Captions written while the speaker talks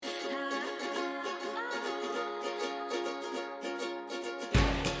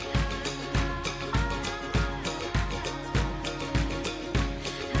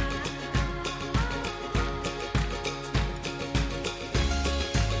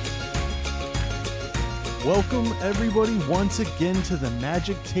Welcome, everybody, once again to the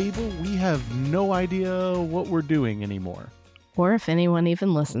Magic Table. We have no idea what we're doing anymore. Or if anyone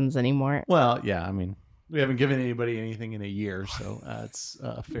even listens anymore. Well, yeah, I mean, we haven't given anybody anything in a year, so that's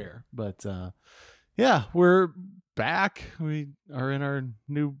fair. But yeah, we're back. We are in our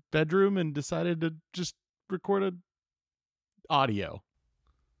new bedroom and decided to just record a audio.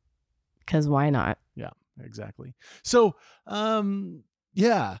 Because why not? Yeah, exactly. So,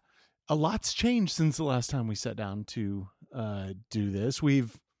 yeah, a lot's changed since the last time we sat down to do this.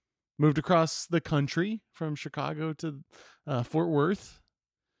 We've moved across the country from Chicago to Fort Worth.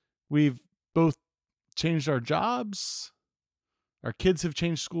 We've both changed our jobs. Our kids have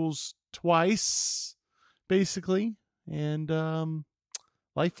changed schools twice, basically. And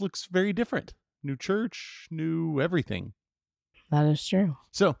life looks very different. New church, new everything. That is true.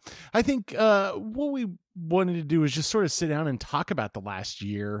 So I think what we wanted to do is just sort of sit down and talk about the last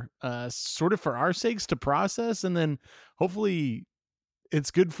year, sort of for our sakes to process. And then hopefully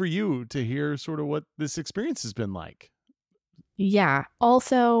it's good for you to hear sort of what this experience has been like. Yeah.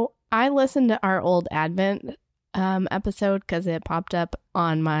 Also, I listened to our old Advent episode because it popped up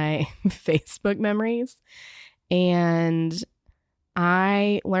on my Facebook memories. And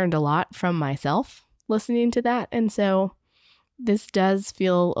I learned a lot from myself listening to that. And so this does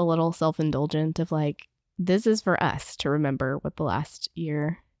feel a little self-indulgent of like, this is for us to remember what the last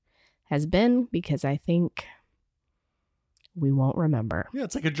year has been, because I think we won't remember. Yeah,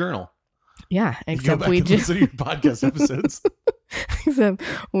 it's like a journal. Yeah, except we just listen to your podcast episodes. Except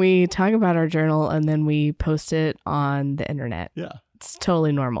we talk about our journal and then we post it on the internet. Yeah. It's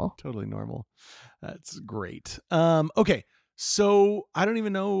totally normal. Totally normal. That's great. Okay. So I don't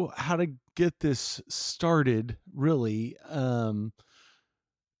even know how to get this started, really.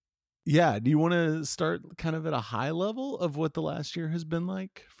 Yeah. Do you want to start kind of at a high level of what the last year has been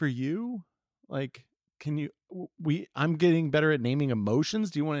like for you? Like, I'm getting better at naming emotions.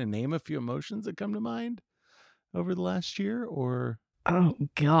 Do you want to name a few emotions that come to mind over the last year, or? Oh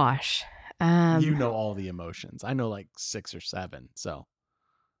gosh. You know all the emotions. I know like 6 or 7. So.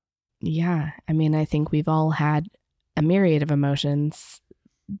 Yeah. I mean, I think we've all had a myriad of emotions.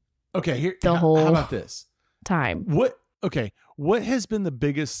 Okay. How about this time? What has been the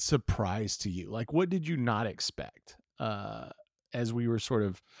biggest surprise to you? Like, what did you not expect? As we were sort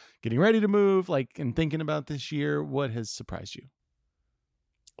of getting ready to move, like, and thinking about this year, what has surprised you?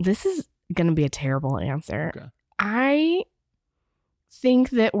 This is going to be a terrible answer. Okay. I think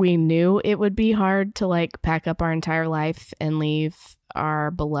that we knew it would be hard to like pack up our entire life and leave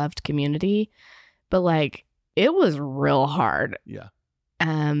our beloved community, but like it was real hard. Yeah.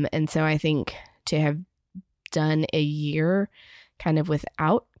 And so I think to have done a year kind of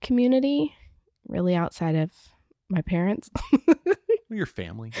without community, really outside of my parents, your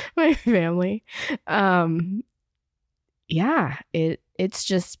family, my family. Yeah,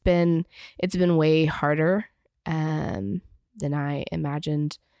 it's been way harder than I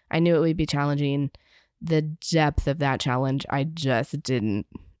imagined. I knew it would be challenging. The depth of that challenge, I just didn't.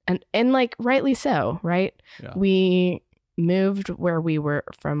 And like rightly so, right? Yeah. We moved where we were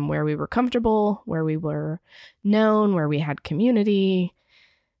comfortable, where we were known, where we had community,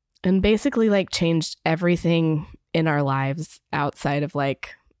 and basically like changed everything in our lives outside of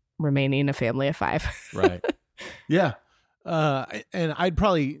like remaining a family of 5. Right. Yeah. And I'd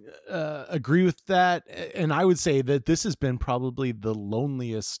probably agree with that. And I would say that this has been probably the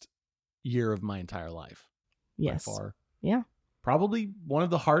loneliest year of my entire life. Yes. By far. Yeah. Probably one of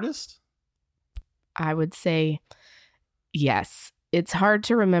the hardest. I would say yes. It's hard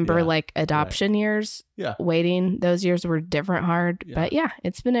to remember like adoption years. Yeah. Waiting. Those years were different hard. Yeah. But yeah,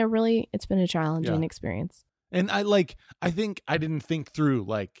 it's been a challenging experience. And I think I didn't think through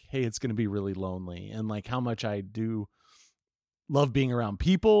like, hey, it's going to be really lonely, and like how much I do love being around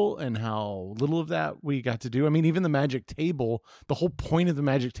people and how little of that we got to do. I mean, even the Magic Table, the whole point of the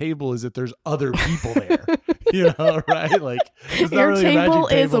Magic Table is that there's other people there, you know, right? Like it's your not really table a magic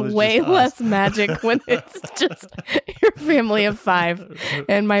table, is way less magic when it's just your family of 5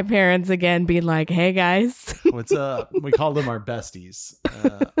 and my parents again being like, hey guys, what's up? We call them our besties.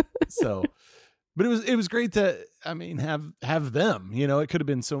 But it was great to, I mean, have them, you know. It could have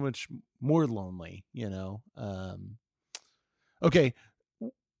been so much more lonely, you know. Okay.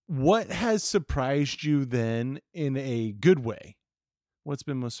 What has surprised you then in a good way? What's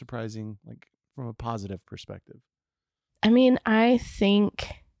been most surprising, like from a positive perspective? I mean, I think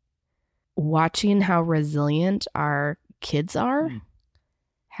watching how resilient our kids are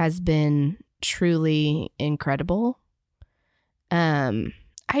has been truly incredible.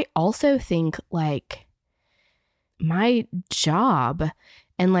 I also think like my job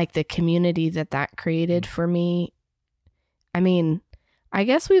and like the community that created for me. I mean, I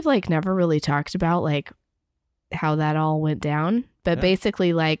guess we've like never really talked about like how that all went down, but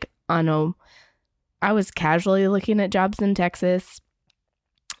basically like I was casually looking at jobs in Texas,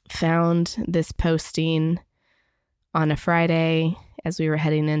 found this posting on a Friday as we were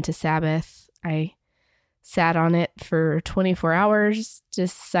heading into Sabbath. I sat on it for 24 hours,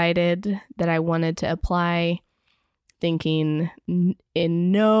 decided that I wanted to apply, thinking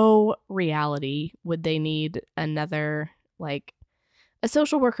in no reality would they need another, like a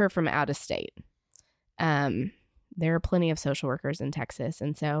social worker from out of state. There are plenty of social workers in Texas.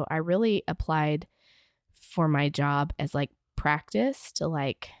 And so I really applied for my job as like practice to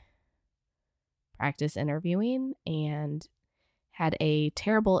like practice interviewing, and had a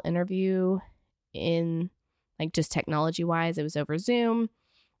terrible interview in like just technology wise. It was over Zoom.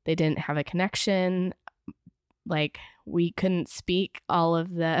 They didn't have a connection. Like we couldn't speak. All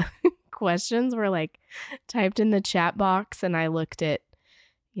of the questions were like typed in the chat box, and I looked at,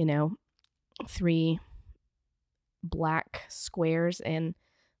 3 black squares and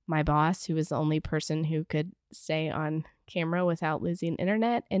my boss, who was the only person who could stay on camera without losing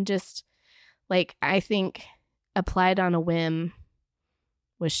internet, and just like, I think applied on a whim,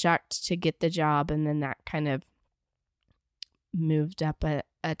 was shocked to get the job, and then that kind of moved up a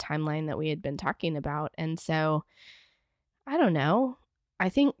timeline that we had been talking about. And so I don't know. I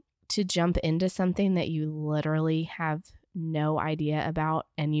think to jump into something that you literally have no idea about,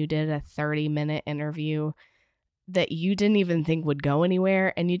 and you did a 30-minute interview that you didn't even think would go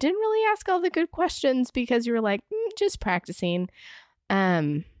anywhere, and you didn't really ask all the good questions because you were like, just practicing.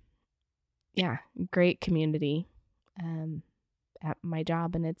 Yeah, great community at my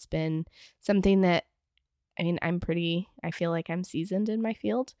job, and it's been something that, I mean, I feel like I'm seasoned in my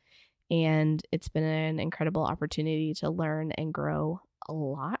field, and it's been an incredible opportunity to learn and grow a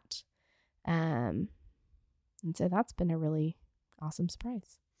lot. And so that's been a really awesome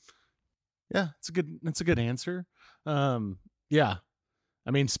surprise. Yeah, it's a good answer. Yeah.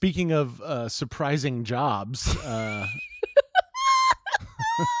 I mean, speaking of surprising jobs,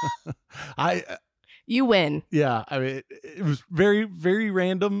 you win. Yeah, I mean, it was very, very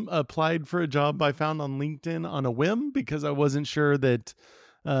random. Applied for a job I found on LinkedIn on a whim because I wasn't sure that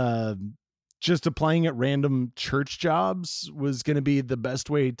just applying at random church jobs was going to be the best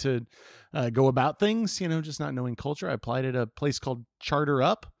way to go about things. Just not knowing culture. I applied at a place called Charter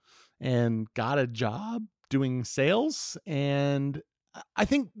Up and got a job doing sales. And I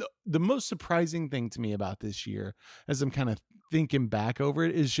think the most surprising thing to me about this year, as I'm kind of thinking back over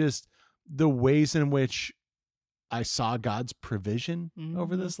it, is just the ways in which I saw God's provision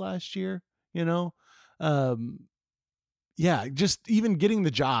over this last year, yeah, just even getting the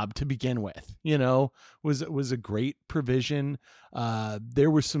job to begin with, was a great provision.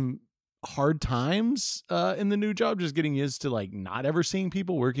 There were some hard times in the new job, just getting used to like not ever seeing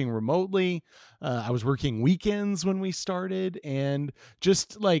people, working remotely. I was working weekends when we started, and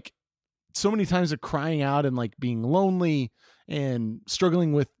just like so many times of crying out and like being lonely and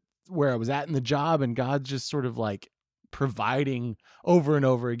struggling with where I was at in the job, and God just sort of like providing over and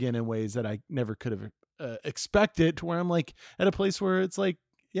over again in ways that I never could have expected, to where I'm like at a place where it's like,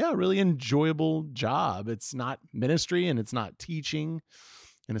 yeah, really enjoyable job. It's not ministry, and it's not teaching,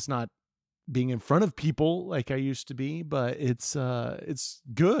 and it's not being in front of people like I used to be, but it's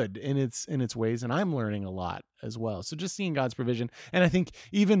good in its ways, and I'm learning a lot as well. So just seeing God's provision, and I think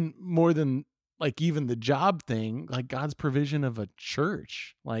even more than like even the job thing, like God's provision of a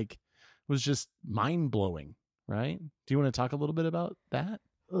church, like was just mind blowing. Right? Do you want to talk a little bit about that?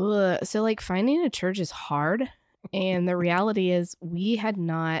 So like finding a church is hard, and the reality is we had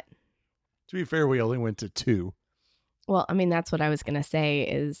not. To be fair, we only went to 2. Well, I mean, that's what I was gonna say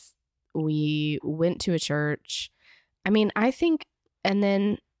is we went to a church. I mean, I think, and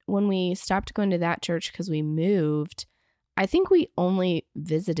then when we stopped going to that church because we moved, I think we only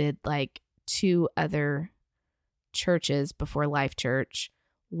visited like 2 other churches before Life Church.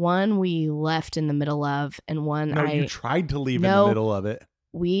 One we left in the middle of, and one you tried to leave in the middle of it.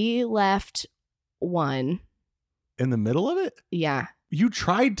 We left one. In the middle of it? Yeah. You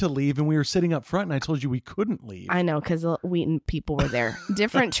tried to leave, and we were sitting up front, and I told you we couldn't leave. I know, because Wheaton people were there.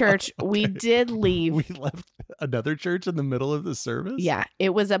 Different church. Okay. We did leave. We left another church in the middle of the service? Yeah.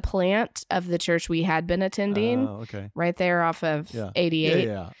 It was a plant of the church we had been attending. Oh, okay. Right there off of 88.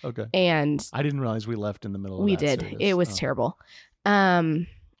 Yeah, okay. And I didn't realize we left in the middle of we that did. service. It was terrible.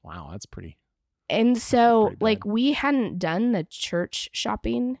 Wow, that's pretty. And so, like, we hadn't done the church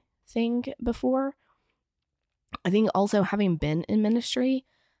shopping thing before. I think also having been in ministry,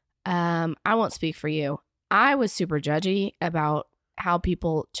 I won't speak for you. I was super judgy about how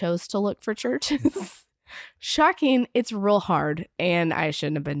people chose to look for churches. Shocking. It's real hard, and I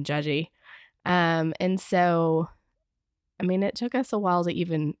shouldn't have been judgy. And so, I mean, it took us a while to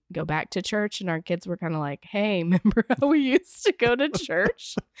even go back to church, and our kids were kind of like, hey, remember how we used to go to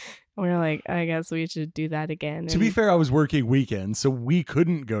church? And we were like, I guess we should do that again. To be fair, I was working weekends, so we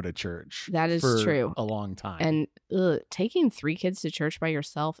couldn't go to church. That is for true. A long time. And taking 3 kids to church by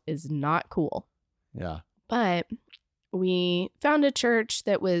yourself is not cool. Yeah. But we found a church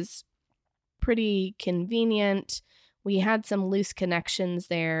that was pretty convenient. We had some loose connections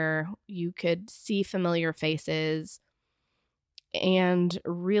there. You could see familiar faces. And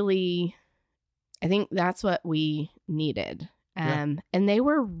really, I think that's what we needed. And they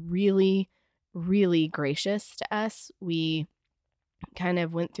were really, really gracious to us. We kind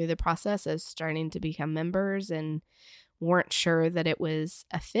of went through the process of starting to become members and weren't sure that it was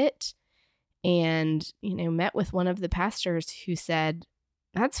a fit. And, met with one of the pastors who said,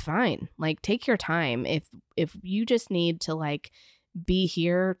 that's fine. Like, take your time. If you just need to be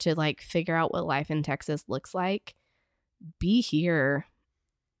here to figure out what life in Texas looks like, be here.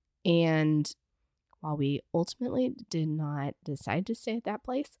 And while we ultimately did not decide to stay at that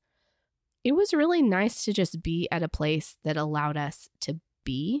place, it was really nice to just be at a place that allowed us to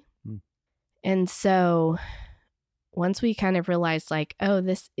be. And so once we kind of realized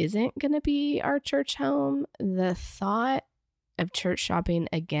this isn't going to be our church home, the thought of church shopping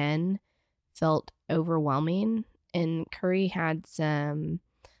again felt overwhelming. And Curry had some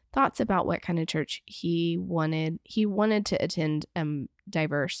thoughts about what kind of church he wanted. He wanted to attend a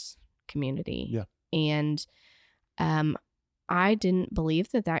diverse community. Yeah. And I didn't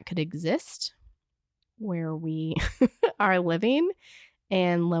believe that could exist where we are living.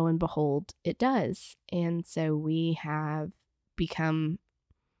 And lo and behold, it does. And so we have become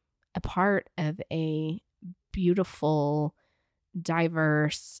a part of a beautiful,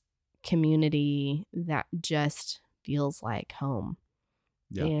 diverse community that just feels like home.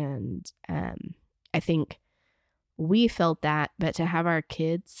 Yeah. And I think we felt that, but to have our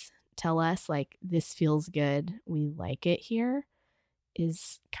kids tell us this feels good, we like it here,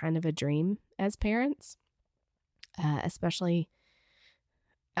 is kind of a dream as parents, especially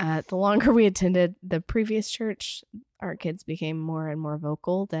the longer we attended the previous church, our kids became more and more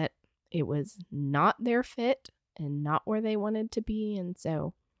vocal that it was not their fit and not where they wanted to be. And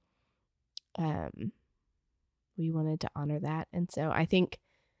so we wanted to honor that. And so I think,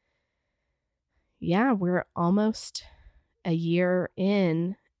 we're almost a year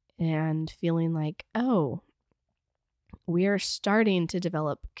in and feeling like, we are starting to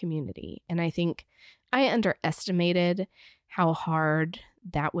develop community. And I think I underestimated how hard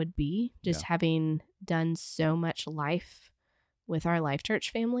that would be, just having done so much life with our Life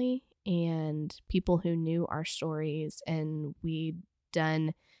Church family and people who knew our stories, and we'd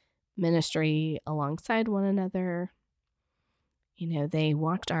done ministry alongside one another. They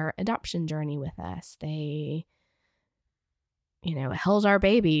walked our adoption journey with us. They, held our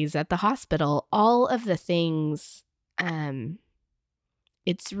babies at the hospital, all of the things.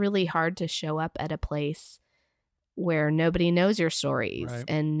 It's really hard to show up at a place where nobody knows your stories, right,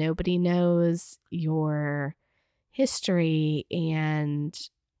 and nobody knows your history. And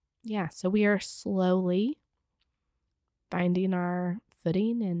so we are slowly finding our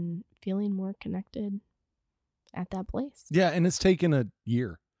footing and feeling more connected at that place. Yeah. And it's taken a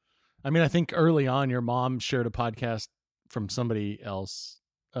year. I mean, I think early on your mom shared a podcast from somebody else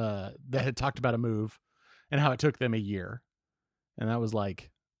that had talked about a move and how it took them a year. And that was like,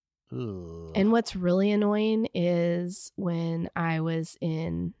 ugh. And what's really annoying is when I was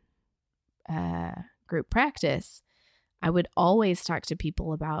in group practice, I would always talk to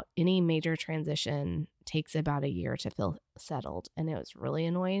people about any major transition takes about a year to feel settled. And it was really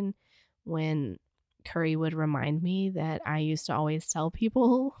annoying when Curry would remind me that I used to always tell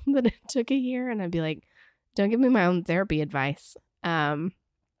people that it took a year, and I'd be like, don't give me my own therapy advice. But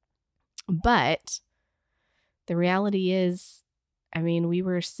the reality is, I mean, we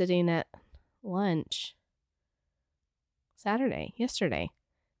were sitting at lunch yesterday,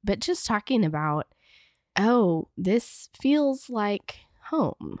 but just talking about, this feels like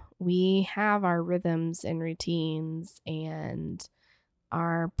home. We have our rhythms and routines and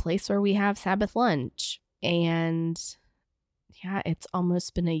our place where we have Sabbath lunch. And it's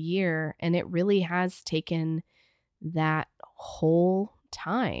almost been a year, and it really has taken that whole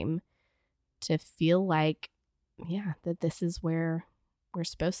time to feel like, that this is where we're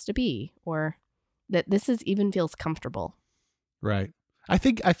supposed to be, or that this even feels comfortable. Right. I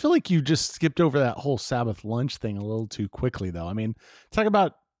feel like you just skipped over that whole Sabbath lunch thing a little too quickly, though. I mean, talk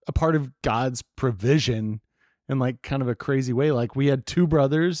about a part of God's provision in like kind of a crazy way. Like we had two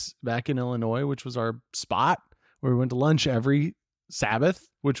brothers back in Illinois, which was our spot where we went to lunch every Sabbath,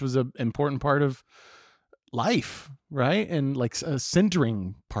 which was an important part of life, right? And like a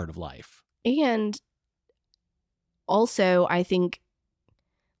centering part of life. And also, I think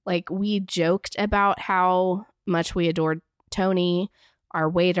like we joked about how much we adored Tony, our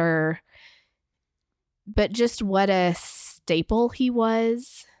waiter, but just what a staple he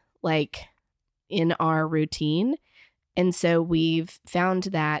was like in our routine. And so we've found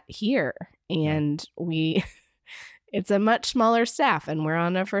that here, and it's a much smaller staff, and we're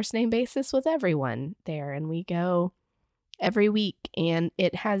on a first name basis with everyone there, and we go every week, and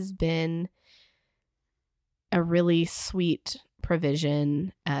it has been a really sweet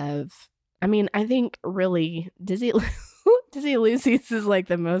provision of, I mean, I think really Dizzy Lucy's is like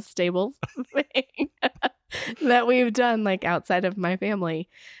the most stable thing that we've done, like outside of my family.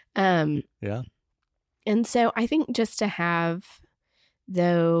 Yeah. And so I think just to have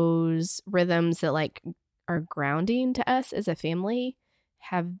those rhythms that like are grounding to us as a family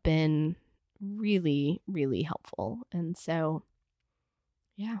have been really, really helpful. And so,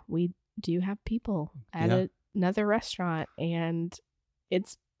 yeah, we do have people at another restaurant, and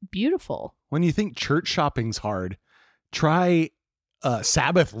it's beautiful. When you think church shopping's hard, try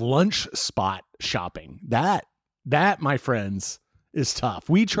Sabbath lunch spot shopping. That, my friends, is tough.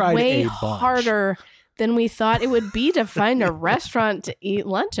 We tried way a bunch. harder than we thought it would be to find a restaurant to eat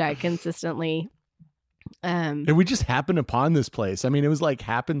lunch at consistently. And we just happened upon this place. I mean, it was like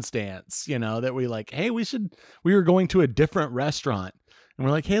happenstance, that we like, hey, we were going to a different restaurant, and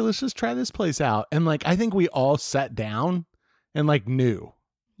we're like, hey, let's just try this place out. And like, I think we all sat down and like knew.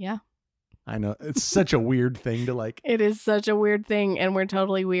 Yeah. I know. It's such a weird thing to like. It is such a weird thing, and we're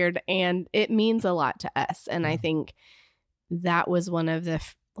totally weird, and it means a lot to us. And I think that was one of the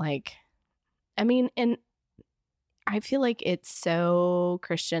and I feel like it's so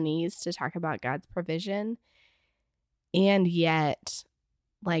Christianese to talk about God's provision, and yet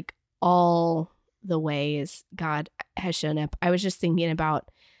like all the ways God has shown up. I was just thinking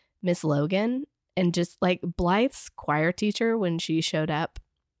about Miss Logan, and just like Blythe's choir teacher, when she showed up,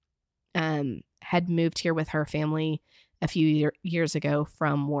 had moved here with her family a few years ago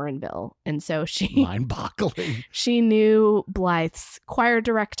from Warrenville. And so mind-boggling. She knew Blythe's choir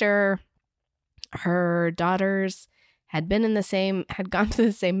director. Her daughters had gone to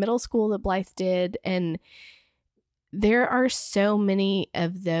the same middle school that Blythe did. And there are so many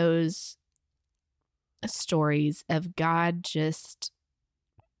of those stories of God just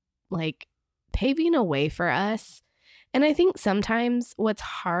like paving a way for us. And I think sometimes what's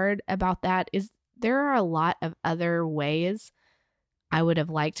hard about that is there are a lot of other ways I would have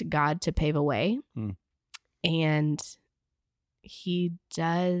liked God to pave a way. And he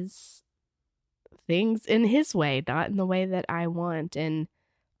does things in his way, not in the way that I want. And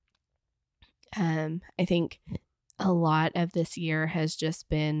I think a lot of this year has just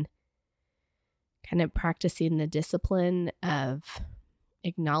been kind of practicing the discipline of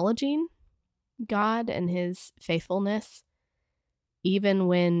acknowledging God and his faithfulness, even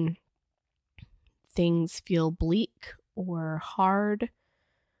when things feel bleak or hard.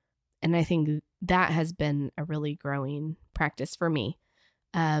 And I think that has been a really growing practice for me,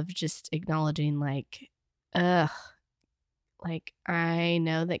 of just acknowledging like I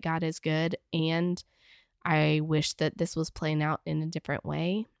know that God is good, and I wish that this was playing out in a different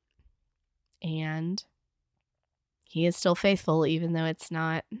way. And he is still faithful, even though it's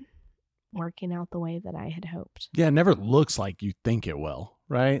not working out the way that I had hoped. Yeah, it never looks like you think it will,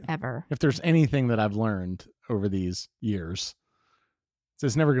 right? Ever. If there's anything that I've learned over these years,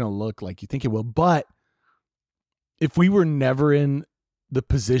 it's never going to look like you think it will. But if we were never in the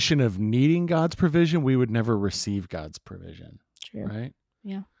position of needing God's provision, we would never receive God's provision. True. Right?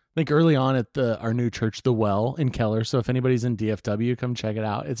 Yeah. I think early on at our new church, The Well in Keller. So if anybody's in DFW, come check it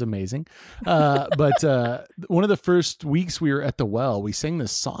out. It's amazing. But one of the first weeks we were at The Well, we sang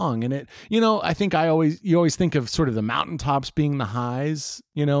this song, and it, I think you always think of sort of the mountaintops being the highs,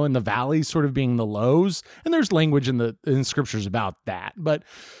 and the valleys sort of being the lows. And there's language in scriptures about that. But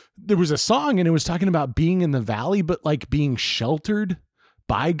there was a song, and it was talking about being in the valley, but like being sheltered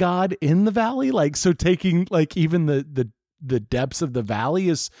by God in the valley. Like, so taking like even the depths of the valley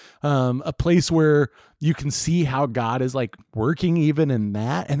is a place where you can see how God is like working even in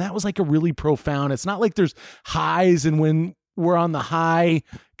that. And that was like a really profound, it's not like there's highs, and when we're on the high,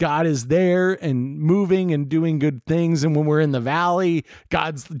 God is there and moving and doing good things. And when we're in the valley,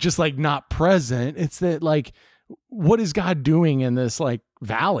 God's just like not present. It's that like, what is God doing in this like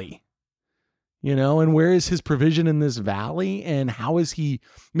valley? and where is his provision in this valley, and how is he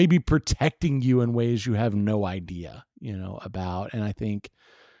maybe protecting you in ways you have no idea, about. And I think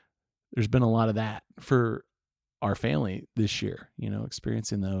there's been a lot of that for our family this year,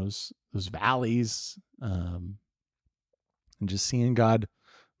 experiencing those valleys, and just seeing God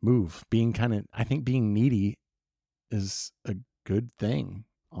move, being being needy is a good thing,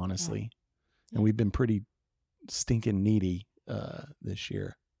 honestly. Yeah. And we've been pretty stinking needy this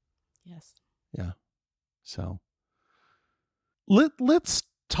year. Yes. Yeah. So let's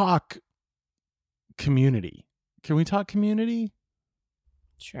talk community. Can we talk community?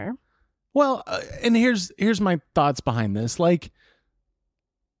 Sure. Well, and here's my thoughts behind this. Like,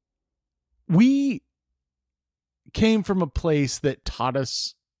 we came from a place that taught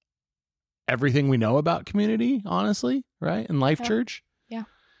us everything we know about community, honestly, right? In Life Church. Yeah.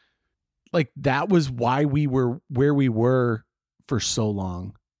 Like, that was why we were where we were for so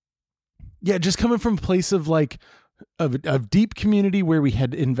long. Yeah, just coming from a place of of deep community where we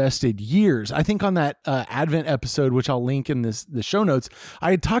had invested years. I think on that Advent episode, which I'll link in the show notes,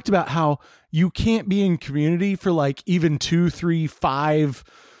 I had talked about how you can't be in community for even 2, 3, 5,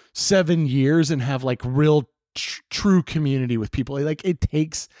 7 years and have real true community with people. It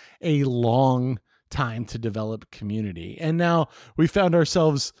takes a long time to develop community. And now we found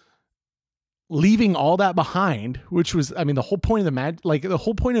ourselves leaving all that behind, which was, the whole point of the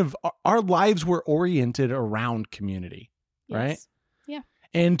whole point of our lives were oriented around community, yes. Right? Yeah.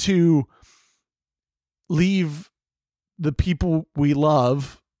 And to leave the people we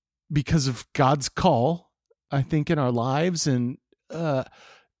love because of God's call, I think, in our lives, and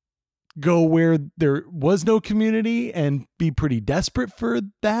go where there was no community and be pretty desperate for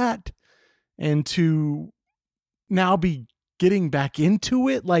that, and to now be getting back into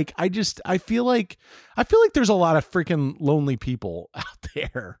it. I feel like there's a lot of freaking lonely people out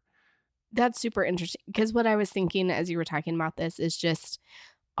there. That's super interesting, because what I was thinking as you were talking about this is just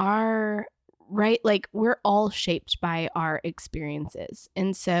we're all shaped by our experiences.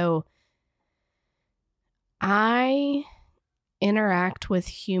 And so I interact with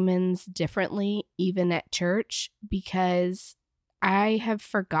humans differently, even at church, because I have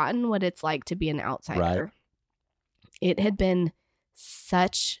forgotten what it's like to be an outsider. Right. It had been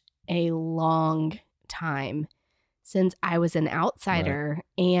such a long time since I was an outsider,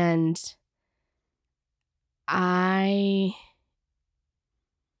 right. And I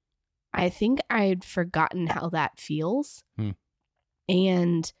think I'd forgotten how that feels.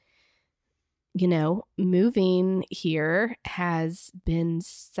 And, moving here has been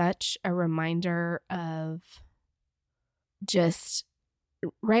such a reminder of just,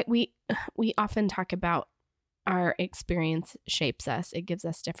 right, we often talk about our experience shapes us. It gives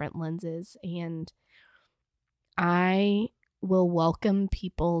us different lenses, and I will welcome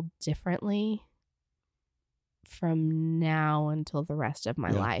people differently from now until the rest of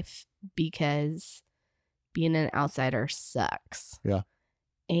my life, because being an outsider sucks. Yeah.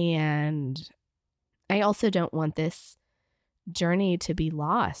 And I also don't want this journey to be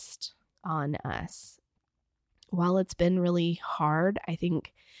lost on us. While it's been really hard, I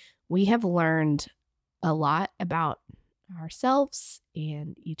think we have learned a lot about ourselves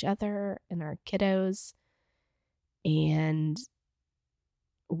and each other and our kiddos, and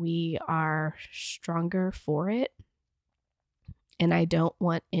we are stronger for it. And I don't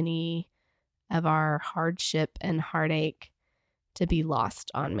want any of our hardship and heartache to be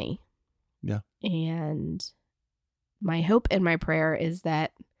lost on me. Yeah. And my hope and my prayer is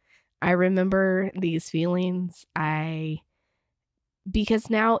that I remember these feelings. Because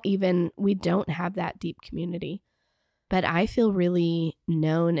now even we don't have that deep community, but I feel really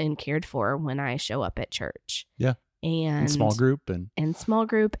known and cared for when I show up at church. Yeah. And small group.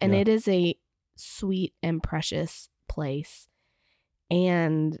 And it is a sweet and precious place.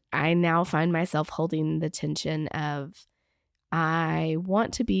 And I now find myself holding the tension of, I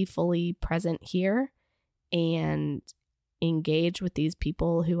want to be fully present here and engage with these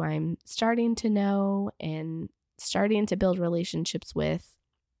people who I'm starting to know and starting to build relationships with,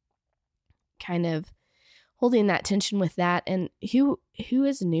 kind of holding that tension with that. And who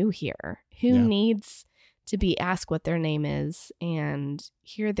is new here, who needs to be asked what their name is and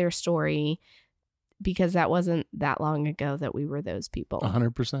hear their story, because that wasn't that long ago that we were those people.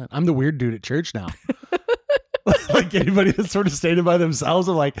 100%. I'm the weird dude at church now. Like anybody that's sort of standing by themselves,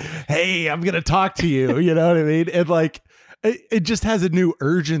 I'm like, hey, I'm going to talk to you. You know what I mean? And it just has a new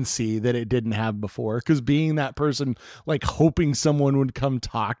urgency that it didn't have before, because being that person, hoping someone would come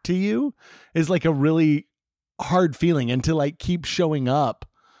talk to you is a really hard feeling. And to keep showing up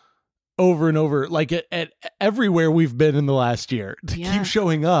over and over, at everywhere we've been in the last year, to keep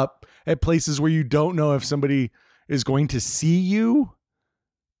showing up at places where you don't know if somebody is going to see you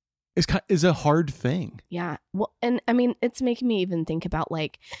is a hard thing. Yeah. Well, and I mean, it's making me even think about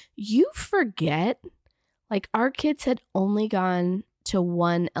like, you forget, like our kids had only gone to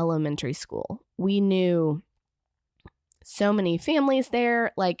one elementary school. We knew so many families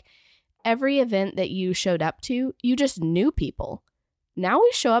there. Like every event that you showed up to, you just knew people. Now we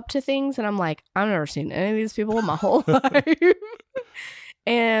show up to things and I'm like, I've never seen any of these people in my whole life.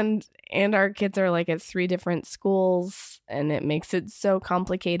 And our kids are like at 3 different schools, and it makes it so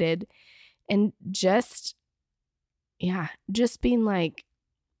complicated. And just being like,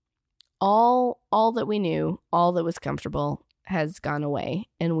 all that we knew, all that was comfortable has gone away,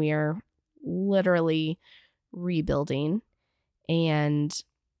 and we are literally rebuilding. And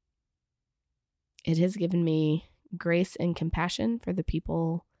it has given me grace and compassion for the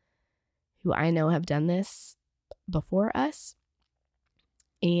people who I know have done this before us,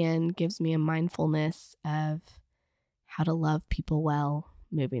 and gives me a mindfulness of how to love people well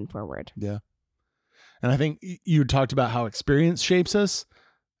moving forward. Yeah. And I think you talked about how experience shapes us.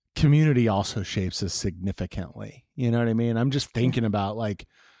 Community also shapes us significantly. You know what I mean? I'm just thinking about like,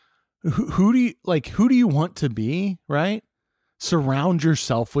 who do you want to be, right? Surround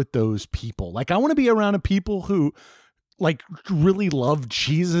yourself with those people. Like I want to be around a people who like really love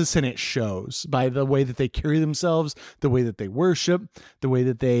Jesus, and it shows by the way that they carry themselves, the way that they worship, the way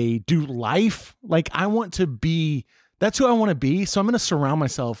that they do life. Like that's who I want to be. So I'm going to surround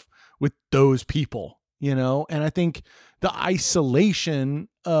myself with those people, you know? And I think the isolation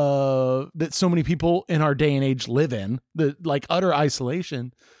that so many people in our day and age live in, the like utter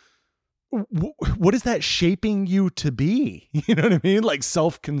isolation, what is that shaping you to be? You know what I mean? Like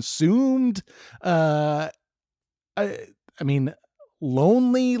self-consumed, I mean,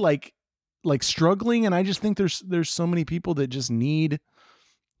 lonely, like struggling. And I just think there's so many people that just need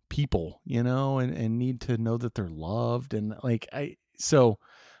people, you know, and need to know that they're loved. And like, I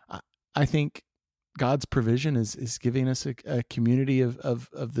think God's provision is giving us a community of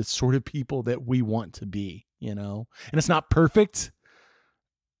the sort of people that we want to be, you know, and it's not perfect.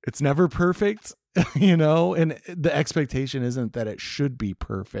 It's never perfect, you know, and the expectation isn't that it should be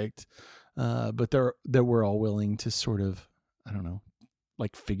perfect. But that we're all willing to sort of, I don't know,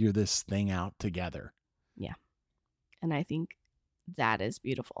 like figure this thing out together. Yeah. And I think that is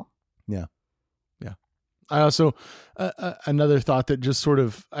beautiful. Yeah. Yeah. I also, another thought that just sort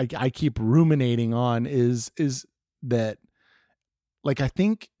of, I keep ruminating on is that, like, I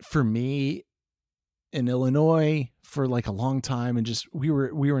think for me in Illinois for like a long time, and just, we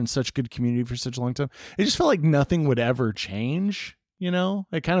were in such good community for such a long time. It just felt like nothing would ever change. You know,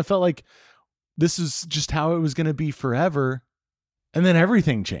 it kind of felt like this is just how it was going to be forever. And then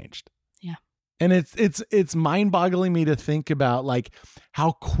everything changed. Yeah. And it's mind-boggling me to think about like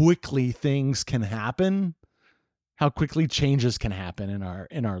how quickly things can happen, how quickly changes can happen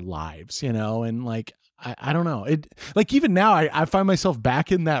in our lives, you know? And like, I don't know, it like, even now I find myself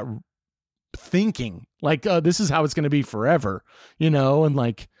back in that thinking like, this is how it's going to be forever, you know? And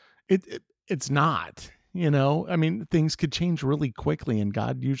like, it's not. You know, I mean, things could change really quickly, and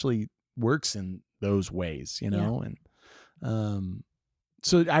God usually works in those ways, you know? Yeah. And,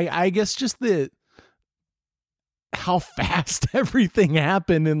 so I guess just how fast everything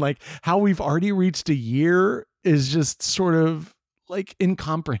happened, and like how we've already reached a year is just sort of like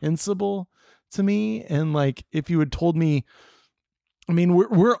incomprehensible to me. And like, if you had told me, I mean,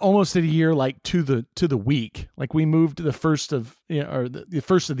 we're almost at a year, like to the week, like we moved to the first of, you know, or the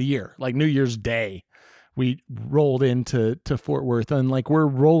first of the year, like New Year's Day. We rolled into Fort Worth, and like we're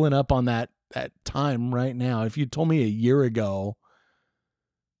rolling up on that time right now. If you told me a year ago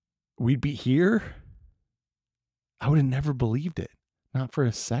we'd be here, I would have never believed it. Not for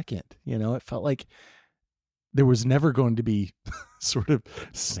a second. You know, it felt like there was never going to be sort of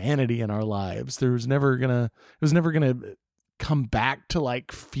sanity in our lives. It was never gonna come back to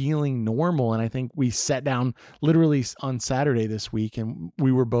like feeling normal. And I think we sat down literally on Saturday this week, and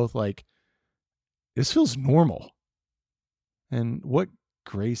we were both like, this feels normal. And what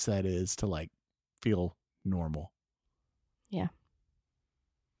grace that is to like feel normal. Yeah.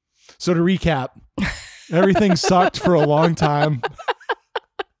 So to recap, everything sucked for a long time.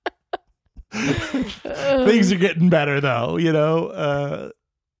 Things are getting better though, you know?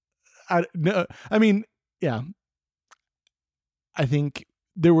 I mean, yeah. I think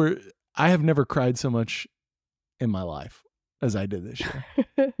I have never cried so much in my life as I did this year,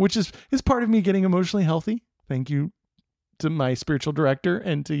 which is part of me getting emotionally healthy. Thank you to my spiritual director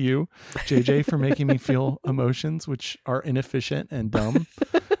and to you, JJ, for making me feel emotions which are inefficient and dumb.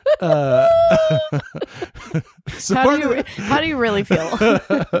 So So how do you really feel?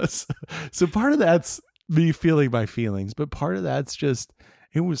 So part of that's me feeling my feelings, but part of that's just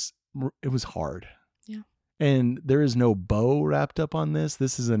it was hard. Yeah. And there is no bow wrapped up on this.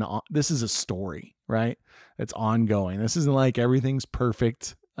 This is a story, right? It's ongoing. This isn't like everything's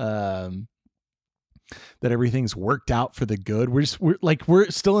perfect. That everything's worked out for the good. We're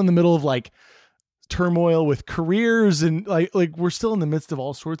still in the middle of like turmoil with careers and like we're still in the midst of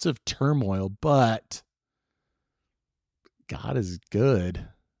all sorts of turmoil, but God is good.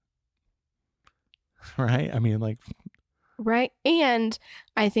 Right? I mean, like, right. And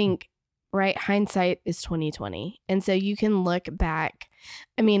I think, right, hindsight is 2020. And so you can look back.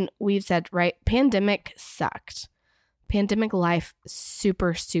 I mean, we've said, right, pandemic sucked. Pandemic life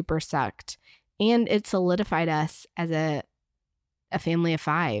super, super sucked. And it solidified us as a family of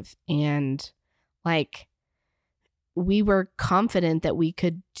 5. And like, we were confident that we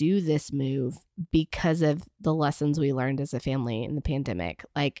could do this move because of the lessons we learned as a family in the pandemic.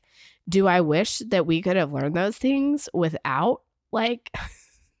 Like, do I wish that we could have learned those things without like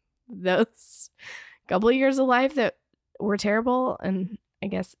those couple of years of life that were terrible? And I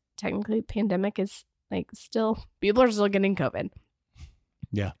guess technically pandemic is like still, people are still getting COVID.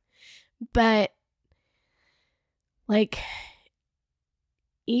 Yeah. But like,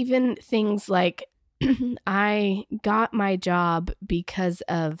 even things like I got my job because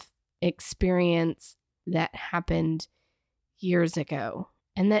of experience that happened years ago,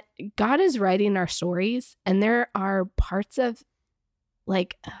 and that God is writing our stories. And there are parts of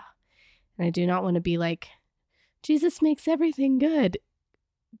like, and I do not want to be like, Jesus makes everything good,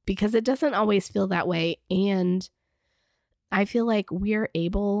 because it doesn't always feel that way. And I feel like we're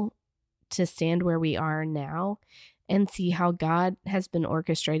able to stand where we are now and see how God has been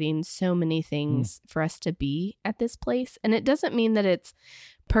orchestrating so many things for us to be at this place. And it doesn't mean that it's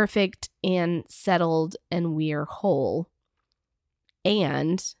perfect and settled and we're whole.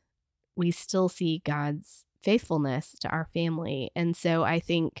 And we still see God's faithfulness to our family. And so I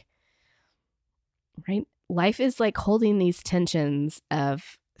think, right, life is like holding these tensions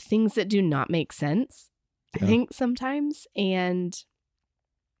of things that do not make sense, I think, sometimes. And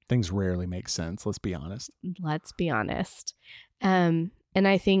things rarely make sense. Let's be honest. And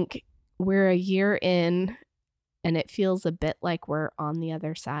I think we're a year in and it feels a bit like we're on the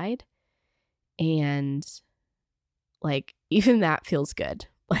other side. And like, even that feels good.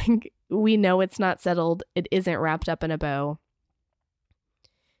 Like, we know it's not settled. It isn't wrapped up in a bow.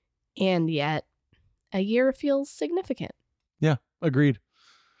 And yet a year feels significant. Yeah, agreed.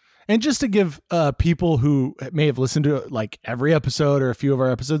 And just to give people who may have listened to like every episode or a few of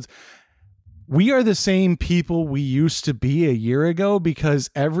our episodes, we are the same people we used to be a year ago, because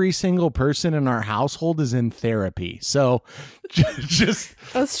every single person in our household is in therapy. So just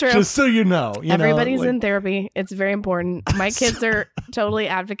that's true. Just so you know, everybody's in therapy. It's very important. My kids are totally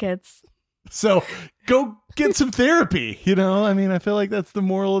advocates. So go get some therapy. I mean, I feel like that's the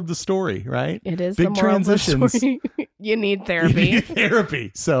moral of the story, right? It is big the moral transitions. Of the story. You need therapy. You need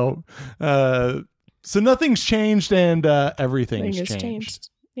therapy. So nothing's changed, and everything's changed.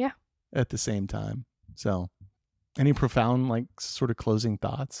 Yeah. At the same time. So, any profound, like, sort of closing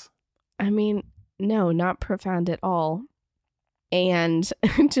thoughts? I mean, no, not profound at all. And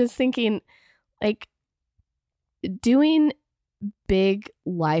just thinking, like, doing big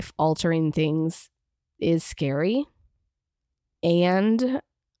life altering things is scary, and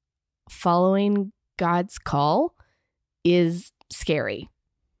following God's call is scary,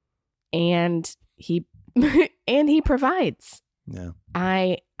 and he provides. Yeah.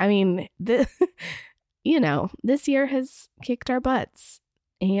 I mean, this year has kicked our butts,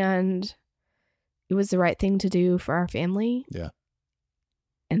 and it was the right thing to do for our family. Yeah.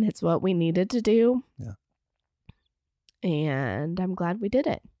 And it's what we needed to do. Yeah. And I'm glad we did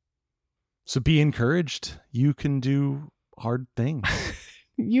it. So be encouraged. You can do hard things.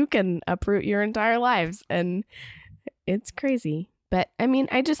 You can uproot your entire lives, and it's crazy. But I mean,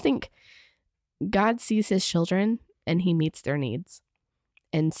 I just think God sees his children and he meets their needs.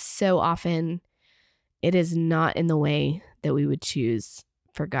 And so often it is not in the way that we would choose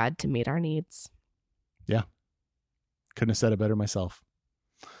for God to meet our needs. Yeah. Couldn't have said it better myself.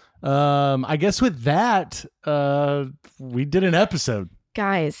 I guess with that, we did an episode.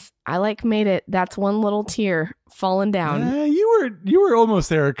 Guys, I made it. That's one little tear falling down. You were almost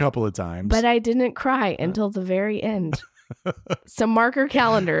there a couple of times. But I didn't cry until the very end. So mark your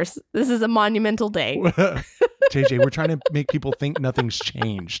calendars. This is a monumental day. JJ, we're trying to make people think nothing's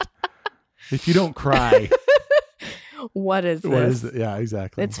changed. If you don't cry. What is this? Yeah,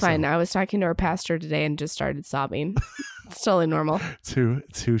 exactly. It's fine. I was talking to our pastor today and just started sobbing. It's totally normal.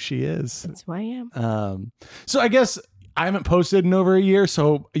 It's who she is. That's who I am. So I guess I haven't posted in over a year.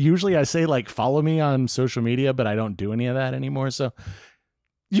 So usually I say like follow me on social media, but I don't do any of that anymore. So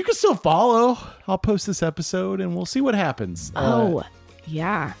you can still follow. I'll post this episode and we'll see what happens.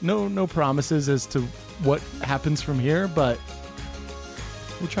 Yeah. No promises as to what happens from here, but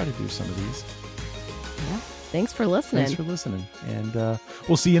we'll try to do some of these. Yeah. Thanks for listening. And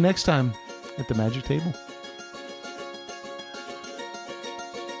we'll see you next time at the Magic Table.